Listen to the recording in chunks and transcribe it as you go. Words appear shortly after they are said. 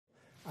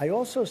I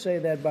also say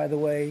that, by the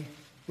way,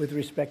 with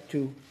respect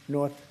to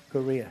North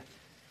Korea.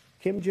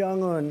 Kim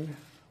Jong Un,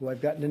 who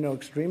I've gotten to know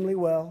extremely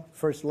well,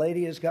 First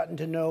Lady has gotten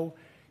to know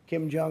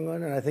Kim Jong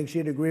Un, and I think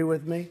she'd agree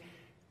with me.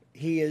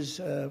 He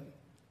is a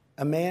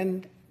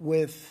man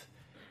with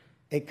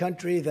a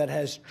country that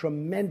has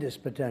tremendous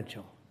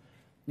potential.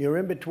 You're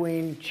in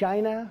between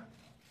China,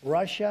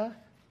 Russia,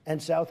 and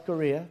South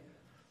Korea.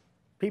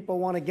 People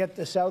want to get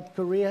to South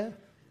Korea.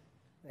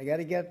 They got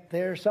to get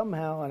there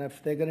somehow, and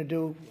if they're going to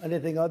do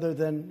anything other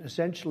than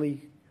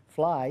essentially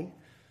fly,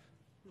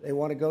 they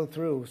want to go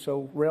through.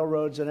 So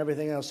railroads and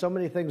everything else, so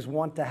many things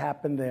want to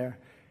happen there.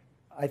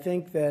 I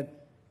think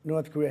that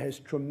North Korea has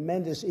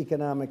tremendous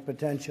economic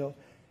potential,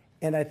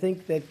 and I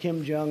think that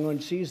Kim Jong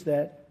Un sees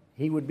that.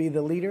 He would be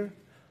the leader,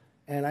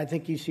 and I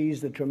think he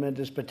sees the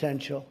tremendous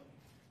potential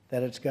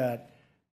that it's got.